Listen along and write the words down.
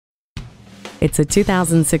It's a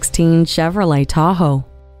 2016 Chevrolet Tahoe,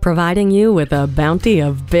 providing you with a bounty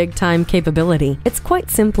of big-time capability. It's quite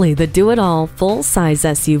simply the do-it-all, full-size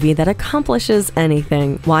SUV that accomplishes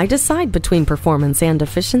anything. Why decide between performance and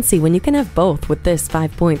efficiency when you can have both with this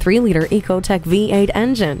 5.3-liter Ecotec V8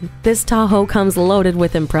 engine? This Tahoe comes loaded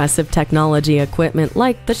with impressive technology equipment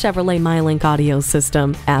like the Chevrolet MyLink audio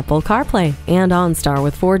system, Apple CarPlay, and OnStar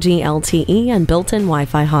with 4G LTE and built-in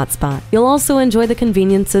Wi-Fi hotspot. You'll also enjoy the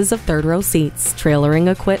conveniences of third-row seats,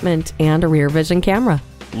 trailering equipment, and a rear vision camera.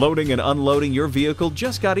 Loading and unloading your vehicle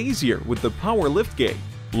just got easier with the power liftgate.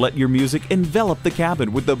 Let your music envelop the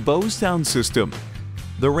cabin with the Bose sound system.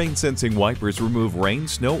 The rain-sensing wipers remove rain,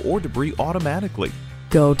 snow, or debris automatically.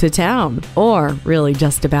 Go to town, or really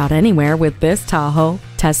just about anywhere with this Tahoe.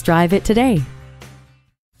 Test drive it today.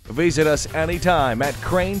 Visit us anytime at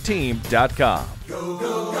crainteam.com. Go,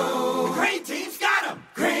 go.